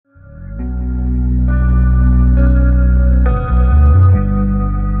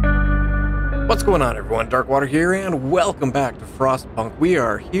What's going on, everyone? Darkwater here, and welcome back to Frostpunk. We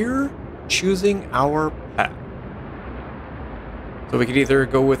are here choosing our path. So we could either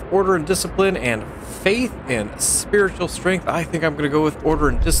go with order and discipline and faith and spiritual strength. I think I'm going to go with order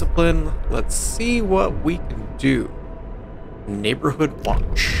and discipline. Let's see what we can do. Neighborhood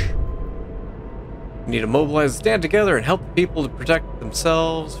watch. We need to mobilize, stand together, and help the people to protect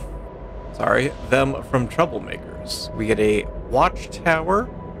themselves. Them from troublemakers. We get a watchtower.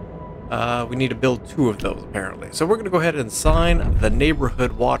 We need to build 2 of those, apparently. So we're going to go ahead and sign the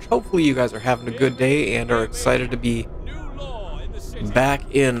Neighborhood Watch. Hopefully you guys are having a good day and are excited to be back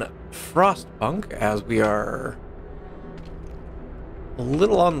in Frostpunk, as we are a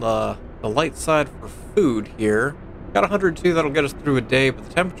little on the light side for food here. Got 102, that'll get us through a day, but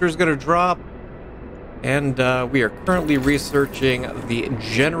the temperature is going to drop. And we are currently researching the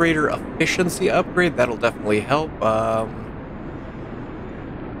generator efficiency upgrade. That'll definitely help.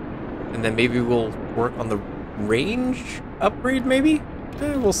 And then maybe we'll work on the range upgrade, maybe?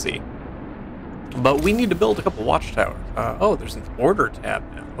 We'll see. But we need to build a couple watchtowers. Oh, there's an order tab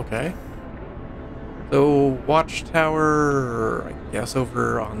now. Okay. So, watchtower, I guess,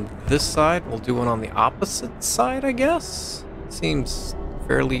 over on this side. We'll do one on the opposite side, I guess. Seems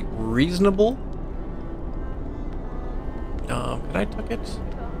fairly reasonable. Can I tuck it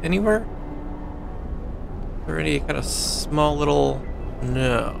anywhere? Is there any kind of small little...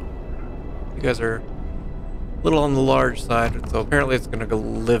 No. You guys are a little on the large side, so apparently it's going to go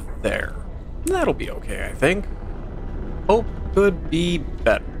live there. That'll be okay, I think. Hope could be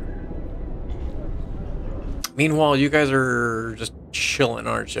better. Meanwhile, you guys are just chilling,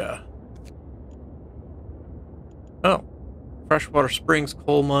 aren't ya? Oh. Freshwater Springs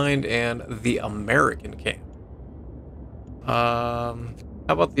Coal Mine and the American Camp. How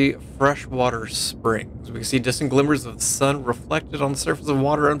about the Freshwater Springs? We can see distant glimmers of the sun reflected on the surface of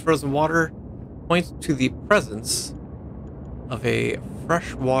water. Unfrozen water points to the presence of a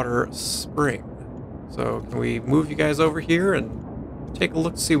freshwater spring. So can we move you guys over here and take a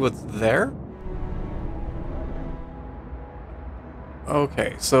look, see what's there?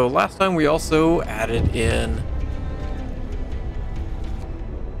 Okay, so last time we also added in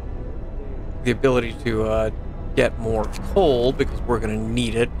the ability to get more coal, because we're going to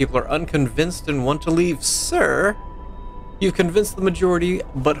need it. People are unconvinced and want to leave. Sir, you've convinced the majority,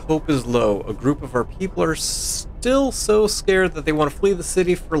 but hope is low. A group of our people are still so scared that they want to flee the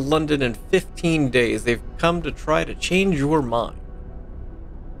city for London in 15 days. They've come to try to change your mind.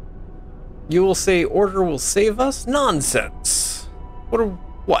 You will say order will save us? Nonsense.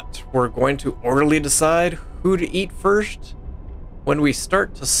 What? We're going to orderly decide who to eat first when we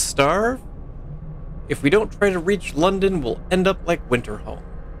start to starve? If we don't try to reach London, we'll end up like Winterhome.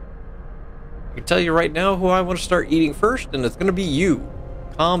 I can tell you right now who I want to start eating first, and it's going to be you.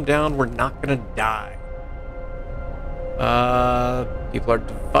 Calm down, we're not going to die. People are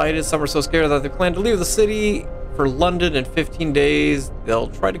divided. Some are so scared that they plan to leave the city for London in 15 days. They'll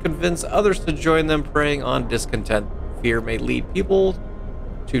try to convince others to join them, preying on discontent. Fear may lead people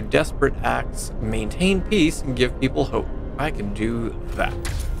to desperate acts. Maintain peace and give people hope. I can do that.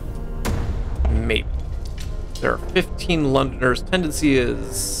 Maybe. There are 15 Londoners. Tendency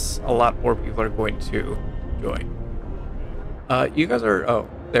is a lot more people are going to join. You guys are... Oh,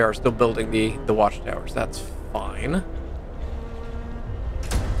 they are still building the watchtowers. That's fine.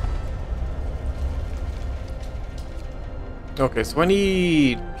 Okay, so I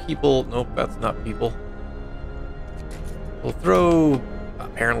need people... Nope, that's not people. We'll throw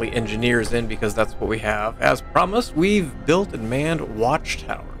apparently engineers in because that's what we have. As promised, we've built and manned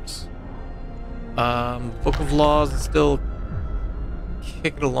watchtowers. Book of Laws is still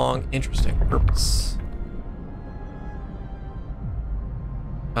kicking along. Interesting purpose.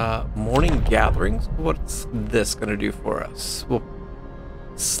 Morning gatherings. What's this going to do for us? We'll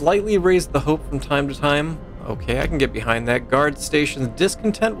slightly raise the hope from time to time. Okay, I can get behind that. Guard stations.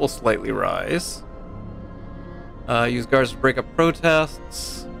 Discontent will slightly rise. Use guards to break up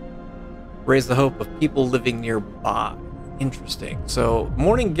protests. Raise the hope of people living nearby. Interesting. So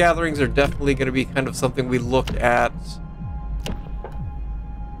morning gatherings are definitely going to be kind of something we look at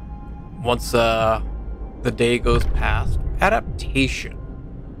once the day goes past. Adaptation.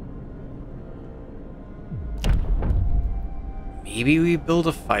 Maybe we build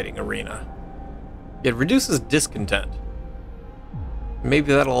a fighting arena. It reduces discontent.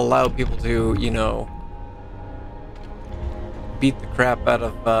 Maybe that'll allow people to, you know, beat the crap out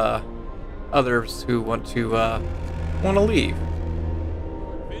of others who want to leave.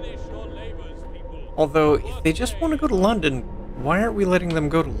 Although, if they just want to go to London, why aren't we letting them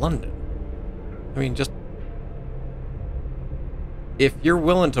go to London? I mean, just if you're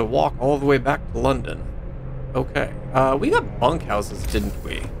willing to walk all the way back to London. Okay. We got bunkhouses, didn't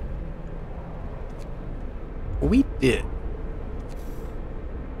we? We did.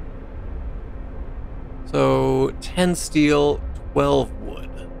 So, 10 steel, 12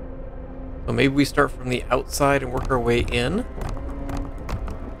 wood. So maybe we start from the outside and work our way in.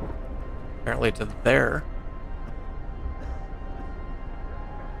 Apparently to there.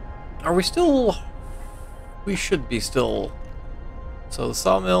 Are we still... We should be still... So the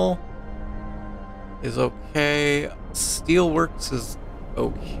sawmill is okay. Steelworks is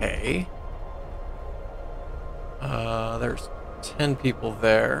okay. There's 10 people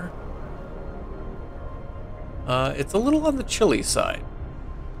there. It's a little on the chilly side.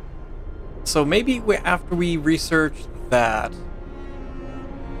 So maybe after we research that,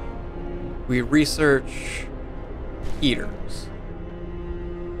 we research heaters.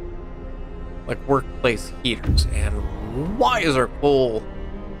 Like workplace heaters. And why is our coal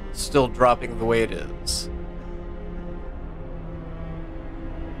still dropping the way it is?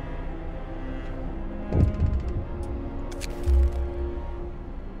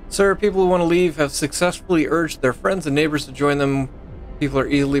 Sir, people who want to leave have successfully urged their friends and neighbors to join them. People are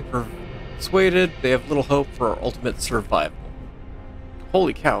easily persuaded. They have little hope for our ultimate survival.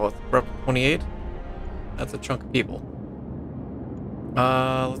 Holy cow, we're up to 28? That's a chunk of people.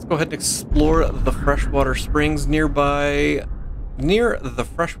 Let's go ahead and explore the freshwater springs nearby. Near the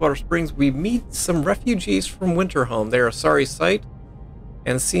freshwater springs, we meet some refugees from Winterhome. They are a sorry sight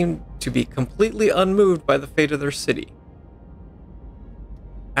and seem to be completely unmoved by the fate of their city.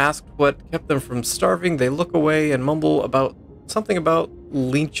 Asked what kept them from starving, they look away and mumble about something about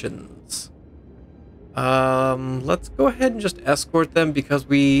lynchings. Let's go ahead and just escort them because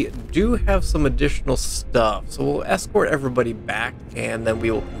we do have some additional stuff. So we'll escort everybody back and then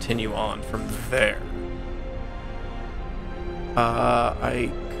we will continue on from there. I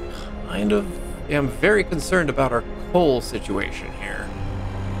kind of am very concerned about our coal situation here.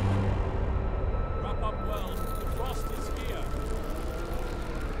 Wrap up well. The frost is here.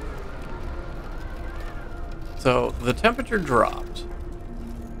 So the temperature dropped.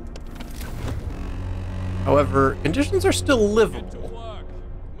 However, conditions are still livable.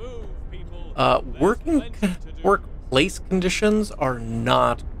 Workplace conditions are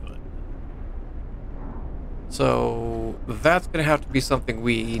not good. So that's going to have to be something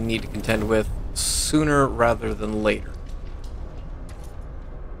we need to contend with sooner rather than later.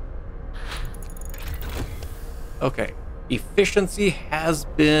 Okay, efficiency has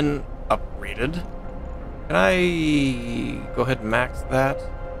been upgraded. Can I go ahead and max that?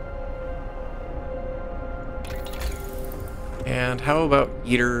 And how about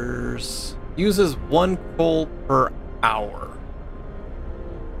heaters? Uses 1 coal per hour.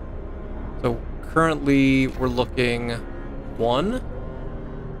 So currently we're looking 1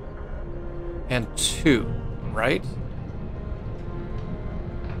 and 2, right?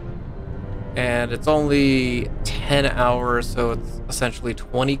 And it's only 10 hours, so it's essentially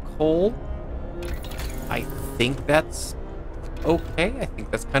 20 coal. I think that's okay. I think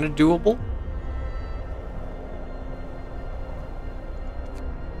that's kind of doable.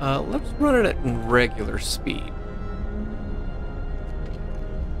 Let's run it at regular speed.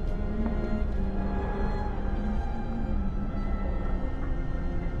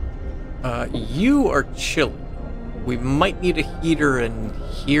 You are chilly. We might need a heater in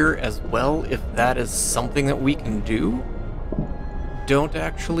here as well, if that is something that we can do. Don't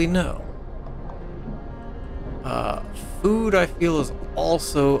actually know. Food, I feel, is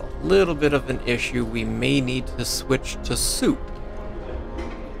also a little bit of an issue. We may need to switch to soup.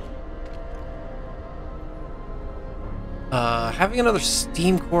 Having another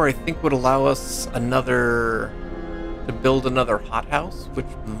steam core, I think, would allow us to build another hothouse, which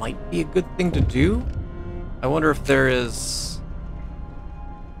might be a good thing to do. I wonder if there is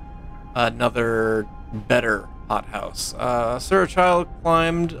another better hothouse. Sir, a child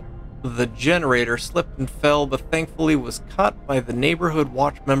climbed the generator, slipped and fell, but thankfully was caught by the neighborhood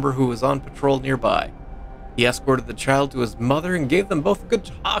watch member who was on patrol nearby. He escorted the child to his mother and gave them both a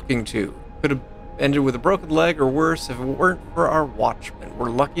good talking to. Could have ended with a broken leg or worse if it weren't for our watchmen. We're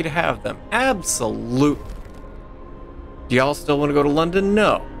lucky to have them. Absolutely. Do y'all still want to go to London?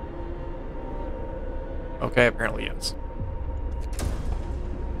 No. Okay, apparently yes.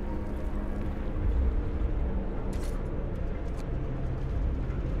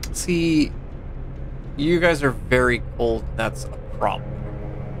 See, you guys are very cold. That's a problem.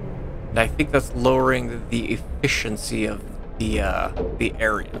 And I think that's lowering the efficiency of the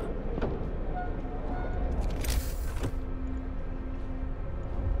area.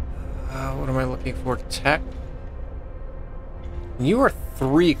 What am I looking for? Tech? You are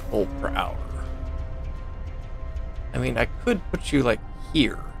 3 coal per hour. I mean, I could put you, like,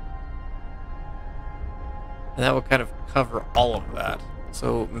 here. And that would kind of cover all of that.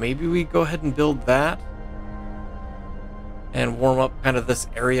 So maybe we go ahead and build that. And warm up kind of this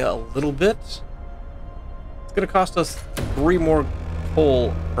area a little bit. It's going to cost us 3 more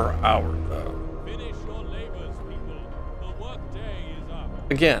coal per hour, though. Finish your labors, people. The work day is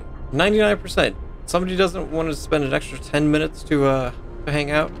up. Again, 99%. Somebody doesn't want to spend an extra 10 minutes to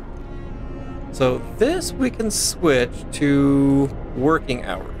hang out. So this we can switch to working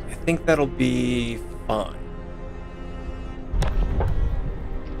hours. I think that'll be fine.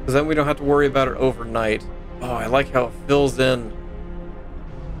 Because then we don't have to worry about it overnight. Oh, I like how it fills in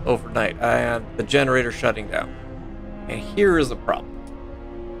overnight. And the generator shutting down. And here is the problem.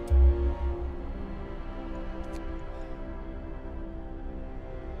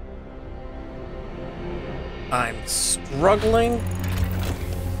 I'm struggling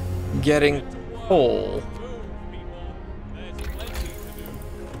getting coal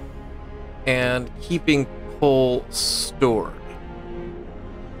and keeping coal stored.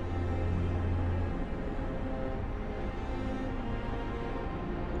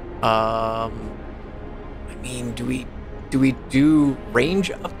 I mean, do we do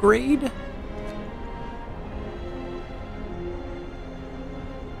range upgrade?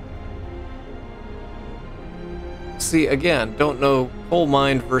 See, again, don't know coal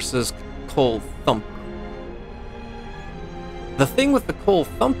mine versus coal thumper. The thing with the coal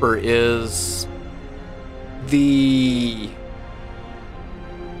thumper is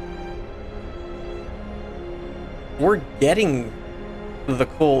we're getting the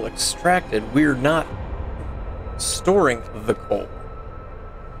coal extracted. We're not storing the coal.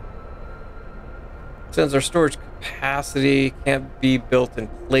 Since our storage capacity can't be built in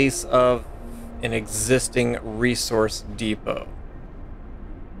place of an existing resource depot,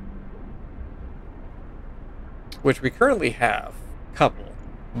 which we currently have a couple,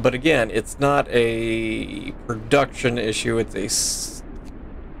 but again, it's not a production issue, it's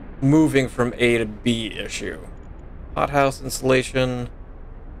a moving from A to B issue. Hothouse installation.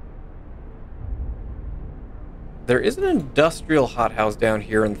 There is an industrial hothouse down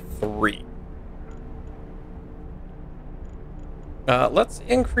here in 3. Let's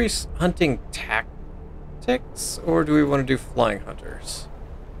increase hunting tactics, or do we want to do flying hunters?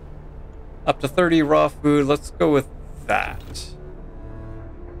 Up to 30 raw food, let's go with that.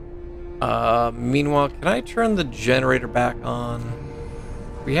 Meanwhile, can I turn the generator back on?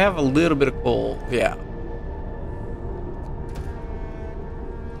 We have a little bit of coal, yeah.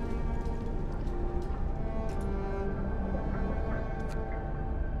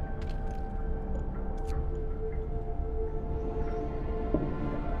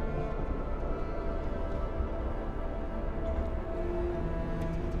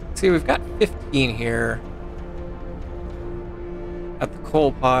 See, we've got 15 here at the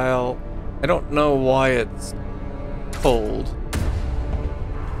coal pile. I don't know why it's cold.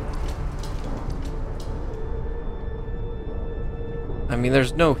 I mean,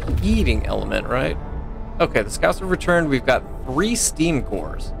 there's no heating element, right? Okay, the scouts have returned. We've got 3 steam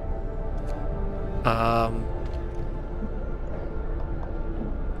cores.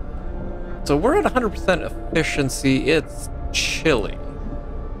 So we're at 100% efficiency. It's chilly.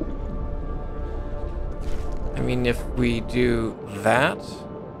 I mean, if we do that,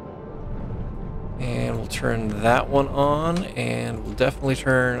 and we'll turn that one on, and we'll definitely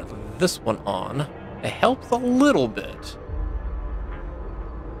turn this one on. It helps a little bit,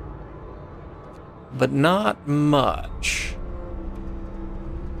 but not much.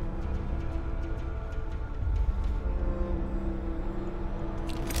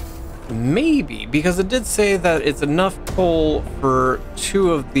 Maybe, because it did say that it's enough coal for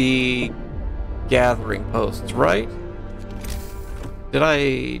 2 of the gathering posts, right? Did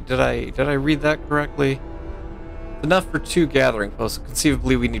I read that correctly? Enough for 2 gathering posts.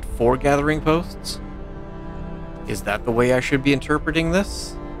 Conceivably, we need 4 gathering posts. Is that the way I should be interpreting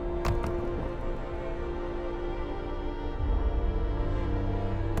this?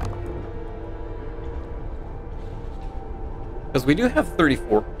 Because we do have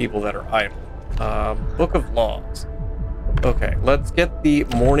 34 people that are idle. Book of Laws. Okay, let's get the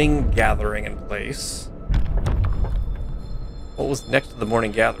morning gathering in place. What was next to the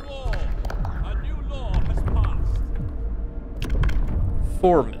morning gathering? A new law has passed.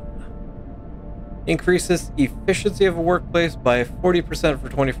 Foreman. Increases efficiency of a workplace by 40% for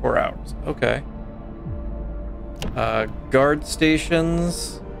 24 hours. Okay. Guard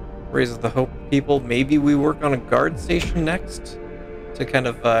stations. Raises the hope of people. Maybe we work on a guard station next to kind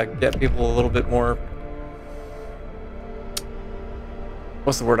of get people a little bit more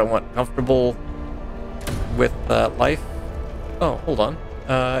what's the word I want? Comfortable with life. Oh, hold on.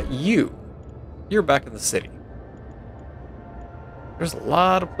 You're back in the city. There's a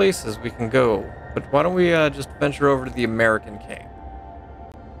lot of places we can go, but why don't we just venture over to the American camp?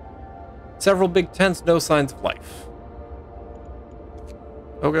 Several big tents, no signs of life.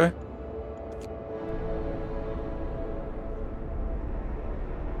 Okay.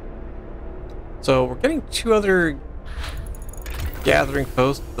 So we're getting 2 other gathering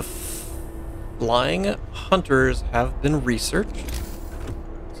posts. The flying hunters have been researched.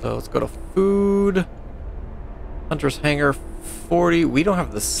 So let's go to food. Hunter's hangar 40. We don't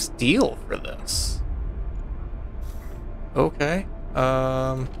have the steel for this. Okay.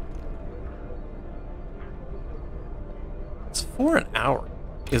 It's for an hour.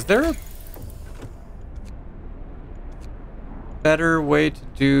 Is there a better way to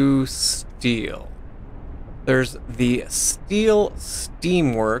do steel? There's the steel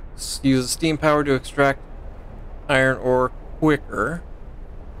steamworks. Use steam power to extract iron ore quicker.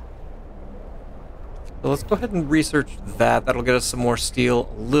 So let's go ahead and research that. That'll get us some more steel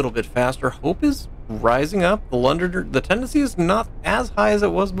a little bit faster. Hope is rising up. The tendency is not as high as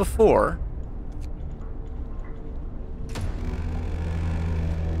it was before.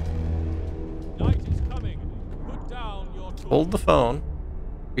 Night is coming. Put down your tools. Hold the phone,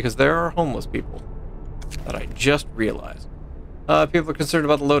 because there are homeless people that I just realized. People are concerned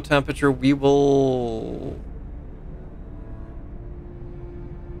about the low temperature. We will...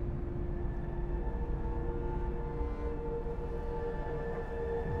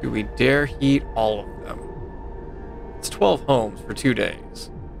 Do we dare heat all of them? It's 12 homes for 2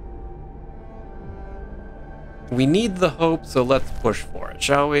 days. We need the hope, so let's push for it,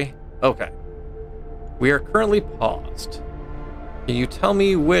 shall we? Okay. We are currently paused. Can you tell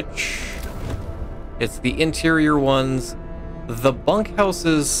me which... It's the interior ones. The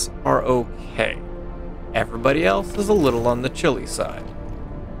bunkhouses are okay. Everybody else is a little on the chilly side.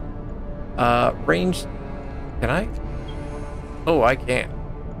 Range... Can I? Oh, I can.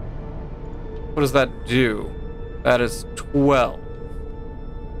 What does that do? That is 12.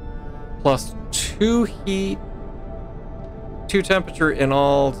 Plus 2 heat, 2 temperature in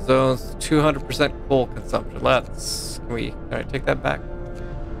all zones, 200% coal consumption. Can I take that back?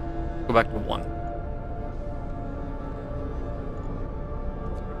 Go back to 1.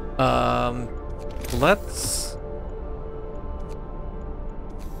 Let's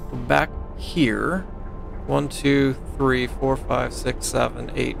go back here. 1, 2, 3, 4, 5, 6,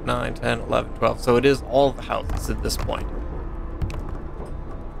 7, 8, 9, 10, 11, 12. So it is all the houses at this point.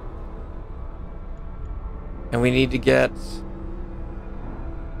 And we need to get...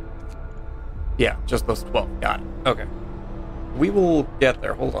 Yeah, just those 12. Got it. Okay. We will get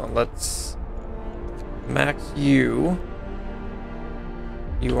there. Hold on. Let's max you.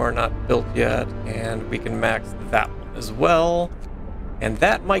 You are not built yet. And we can max that one as well. And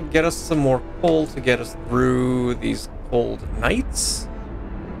that might get us some more coal to get us through these cold nights.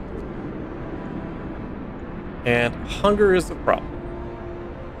 And hunger is a problem.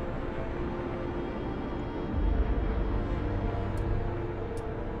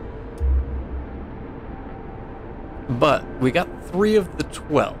 But we got 3 of the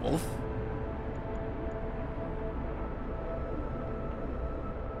 12.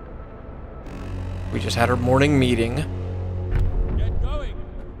 We just had our morning meeting.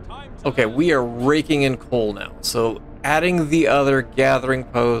 Okay, we are raking in coal now, so adding the other gathering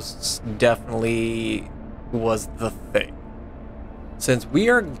posts definitely was the thing. Since we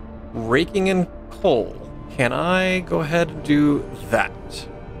are raking in coal, can I go ahead and do that?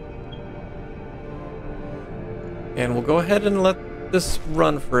 And we'll go ahead and let this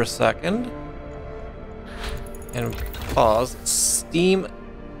run for a second. And pause.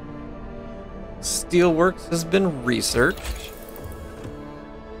 Steelworks has been researched.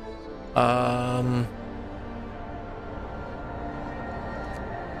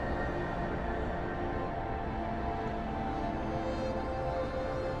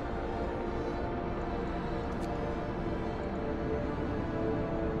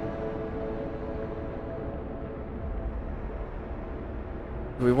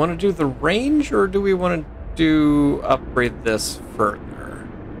 Do we want to do the range, or do we want to upgrade this further?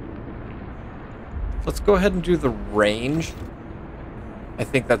 Let's go ahead and do the range. I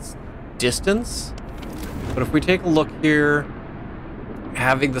think that's distance. But if we take a look here,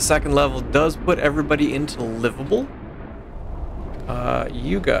 having the second level does put everybody into livable.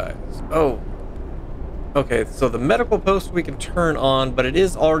 You guys. Oh. Okay, so the medical post we can turn on, but it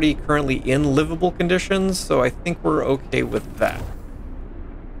is already currently in livable conditions, so I think we're okay with that.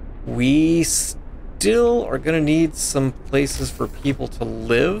 We still are going to need some places for people to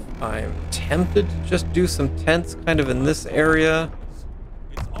live. I'm tempted to just do some tents kind of in this area.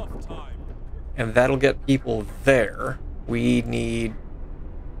 It's off time. And that'll get people there. We need...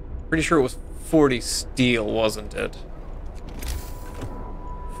 Pretty sure it was 40 steel, wasn't it?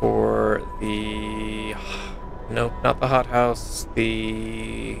 For the... Nope, not the hothouse.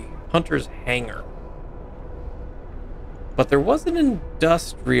 The hunter's hangar. But there was an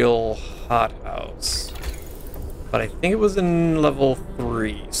industrial hothouse. But I think it was in level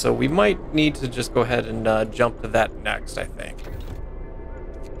 3. So we might need to just go ahead and jump to that next, I think.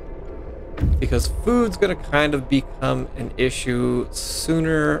 Because food's going to kind of become an issue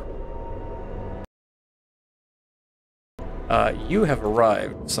sooner. You have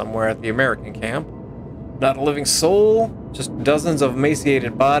arrived somewhere at the American camp. Not a living soul, just dozens of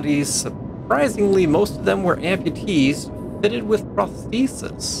emaciated bodies. Surprisingly, most of them were amputees fitted with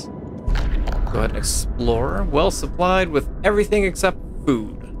prosthesis. Go ahead and explore. Well supplied with everything except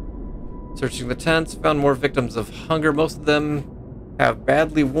food. Searching the tents, found more victims of hunger. Most of them have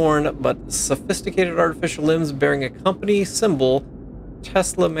badly worn but sophisticated artificial limbs bearing a company symbol,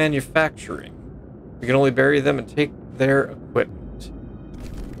 Tesla Manufacturing. We can only bury them and take their equipment.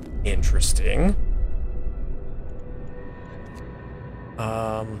 Interesting.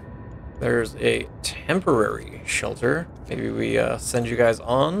 There's a temporary shelter. Maybe we send you guys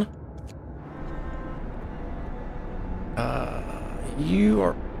on. You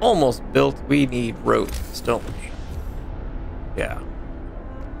are almost built. We need roads, don't we? Yeah.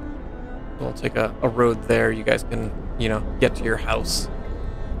 We'll take a road there. You guys can, you know, get to your house.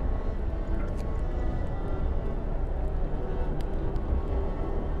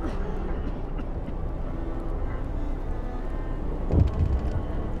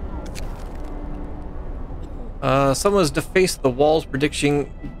 Someone has defaced the walls,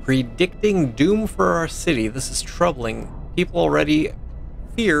 predicting doom for our city. This is troubling. People already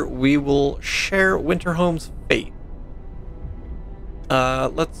fear we will share Winterhome's fate.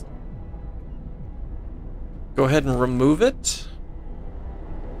 Let's go ahead and remove it.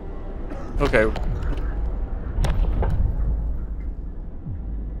 Okay.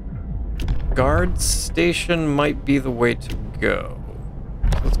 Guard station might be the way to go.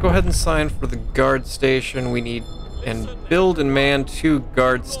 Let's go ahead and sign for the guard station. We need and build and man 2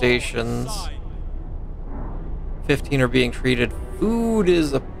 guard stations. 15 are being treated. Food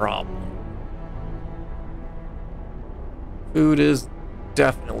is a problem. Food is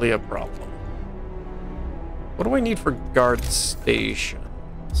definitely a problem. What do I need for guard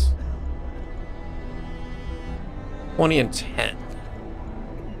stations? 20 and 10.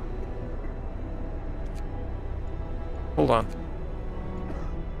 Hold on.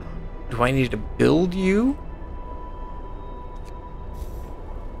 Do I need to build you?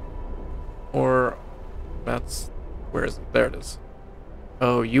 Or that's... Where is it? There it is.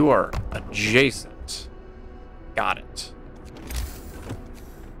 Oh, you are adjacent. Got it.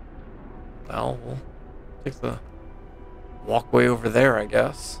 Well, we'll take the walkway over there, I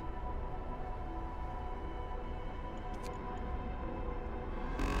guess.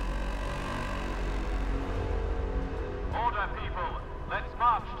 Order, people. Let's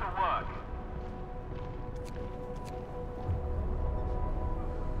march to work.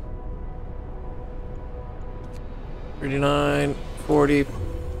 39, 40,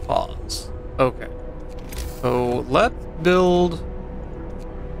 pause. Okay. So let's build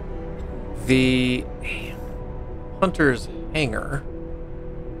the hunter's hangar.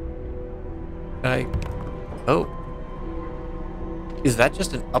 Oh. Is that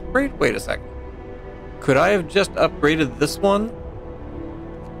just an upgrade? Wait a second. Could I have just upgraded this one?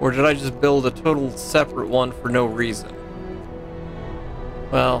 Or did I just build a total separate one for no reason?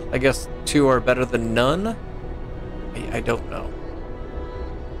 Well, I guess 2 are better than none? I don't know.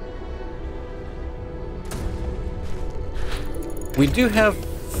 We do have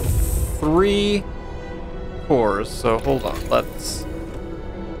 3 cores, so hold on.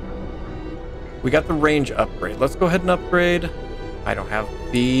 We got the range upgrade. Let's go ahead and upgrade. I don't have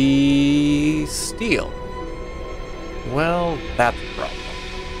the steel. Well, that's a problem.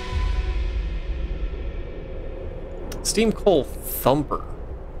 Steam coal thumper.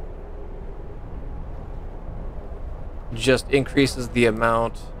 Just increases the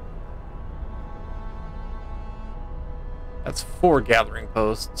amount. That's 4 gathering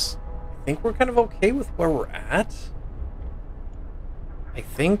posts. I think we're kind of okay with where we're at. I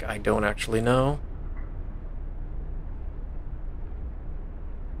think. I don't actually know.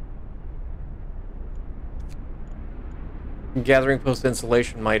 Gathering post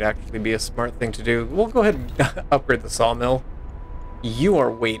insulation might actually be a smart thing to do. We'll go ahead and upgrade the sawmill. You are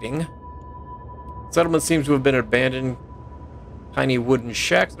waiting. Settlement seems to have been abandoned. Tiny wooden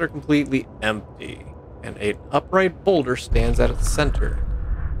shacks that are completely empty. And an upright boulder stands at its center.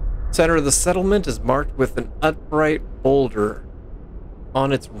 Center of the settlement is marked with an upright boulder.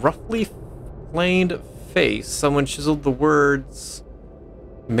 On its roughly planed face, someone chiseled the words,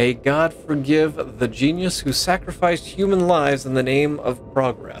 "May God forgive the genius who sacrificed human lives in the name of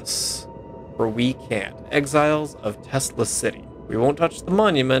progress. For we can't. Exiles of Tesla City. We won't touch the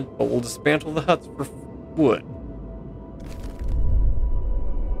monument, but we'll dismantle the huts for wood."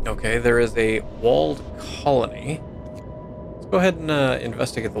 Okay, there is a walled colony. Let's go ahead and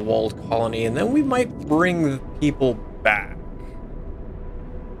investigate the walled colony, and then we might bring the people back.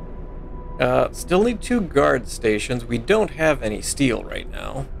 Still need 2 guard stations. We don't have any steel right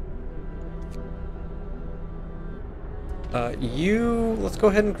now. Let's go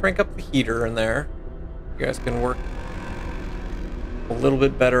ahead and crank up the heater in there. You guys can work a little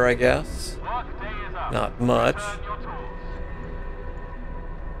bit better, I guess. Not much.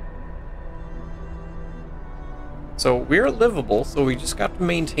 So we're livable, so we just got to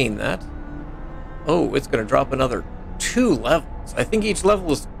maintain that. Oh, it's going to drop another 2 levels. I think each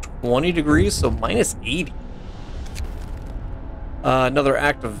level is 20 degrees, so minus 80. Another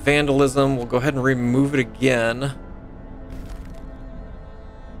act of vandalism. We'll go ahead and remove it again.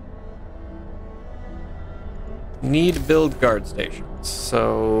 Need to build guard stations.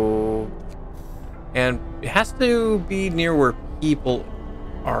 So... and it has to be near where people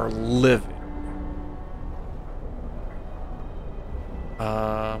are living.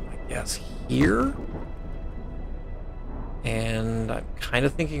 I guess here? And I'm kind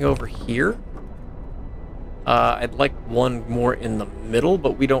of thinking over here. I'd like one more in the middle,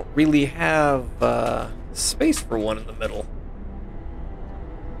 but we don't really have space for one in the middle.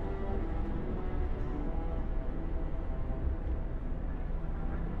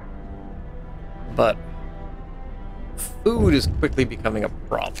 But food is quickly becoming a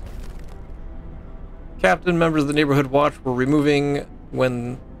problem. Captain, members of the neighborhood watch were removing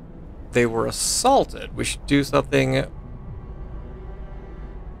when they were assaulted. We should do something.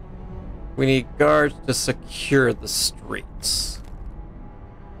 We need guards to secure the streets.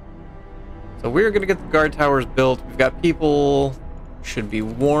 So we're going to get the guard towers built. We've got people. Should be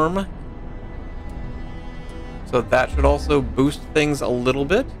warm. So that should also boost things a little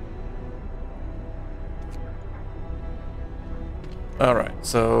bit. Alright,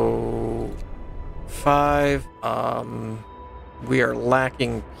 so 5, we are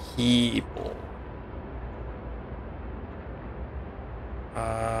lacking people.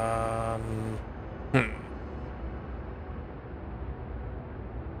 A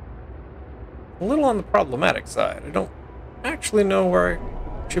little on the problematic side. I don't actually know where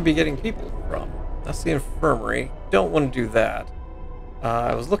I should be getting people from. That's the infirmary. Don't want to do that.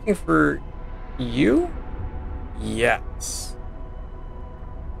 I was looking for you? Yes.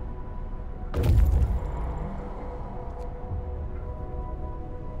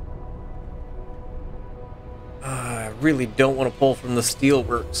 I really don't want to pull from the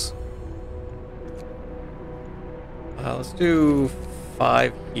steelworks. Let's do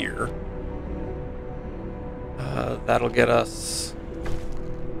 5 here. That'll get us...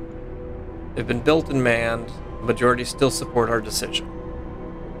 they've been built and manned. The majority still support our decision.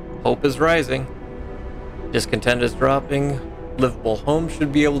 Hope is rising. Discontent is dropping. Livable homes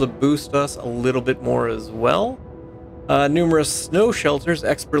should be able to boost us a little bit more as well. Numerous snow shelters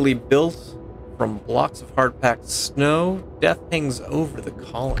expertly built from blocks of hard-packed snow. Death hangs over the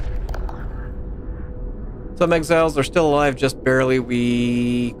colony. Some exiles are still alive, just barely.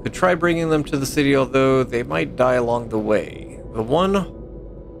 We could try bringing them to the city, although they might die along the way. The one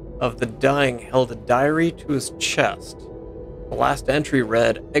of the dying held a diary to his chest. The last entry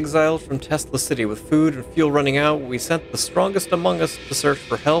read, "Exiled from Tesla City with food and fuel running out, we sent the strongest among us to search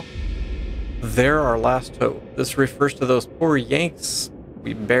for help. They're our last hope." This refers to those poor Yanks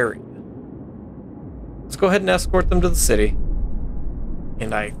we buried. Let's go ahead and escort them to the city.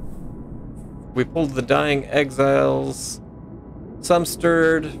 And we pulled the dying exiles. Some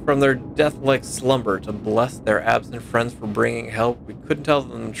stirred from their death-like slumber to bless their absent friends for bringing help. We couldn't tell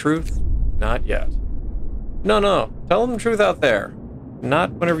them the truth. Not yet. No. Tell them the truth out there.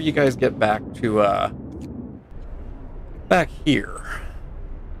 Not whenever you guys get back to, back here.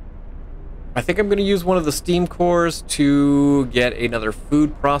 I think I'm going to use one of the steam cores to get another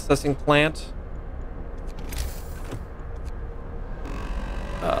food processing plant.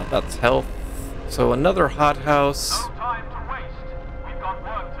 That's health. So another hothouse. No time to waste. We've got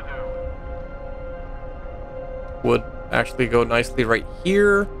work to do. Would actually go nicely right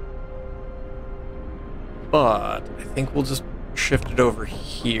here. But I think we'll just shift it over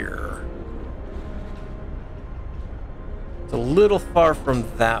here. It's a little far from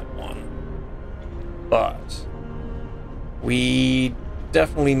that one, but we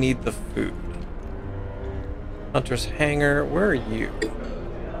definitely need the food. Hunter's Hangar, where are you?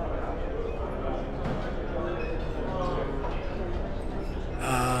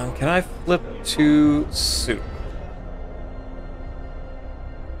 Can I flip to soup?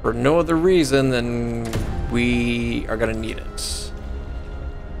 For no other reason than we are gonna need it.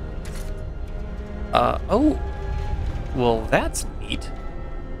 Oh. Well, that's neat.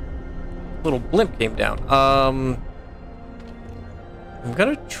 Little blimp came down. I'm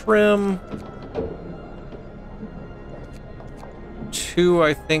gonna trim 2,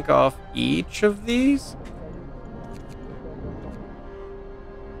 I think, off each of these.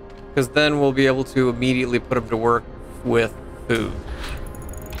 Because then we'll be able to immediately put them to work with food.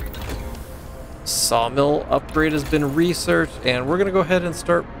 Sawmill upgrade has been researched, and we're gonna go ahead and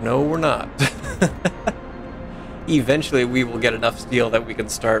start... No, we're not. Eventually, we will get enough steel that we can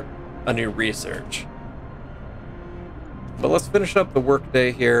start a new research. But let's finish up the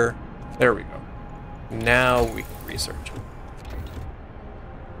workday here. There we go. Now we can research.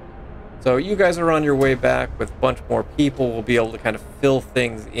 So you guys are on your way back with a bunch more people. We'll be able to kind of fill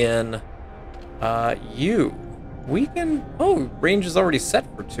things in. We can... Oh, range is already set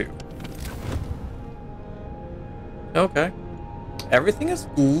for 2. Okay. Everything is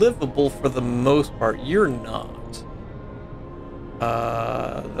livable for the most part. You're not.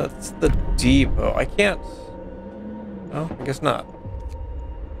 That's the depot. I can't... Oh, I guess not.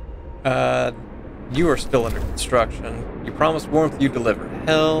 You are still under construction. You promised warmth, you deliver.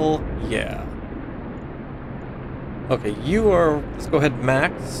 Hell yeah. Okay, you are... Let's go ahead and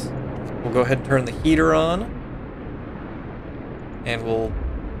max. We'll go ahead and turn the heater on. And we'll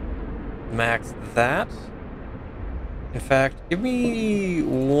max that. In fact, give me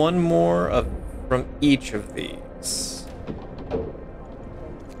one more from each of these.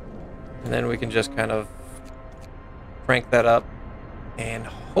 And then we can just kind of crank that up. And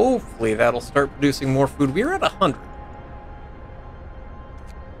hopefully that'll start producing more food. We're at 100.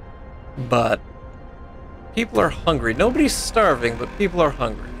 But people are hungry. Nobody's starving, but people are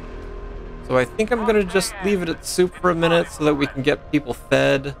hungry. So I think I'm going to just leave it at soup for a minute so that we can get people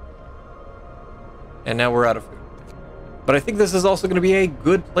fed. And now we're out of food. But I think this is also going to be a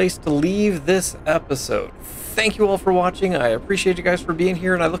good place to leave this episode. Thank you all for watching. I appreciate you guys for being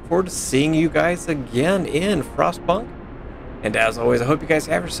here, and I look forward to seeing you guys again in Frostpunk. And as always, I hope you guys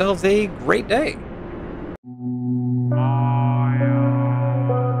have yourselves a great day.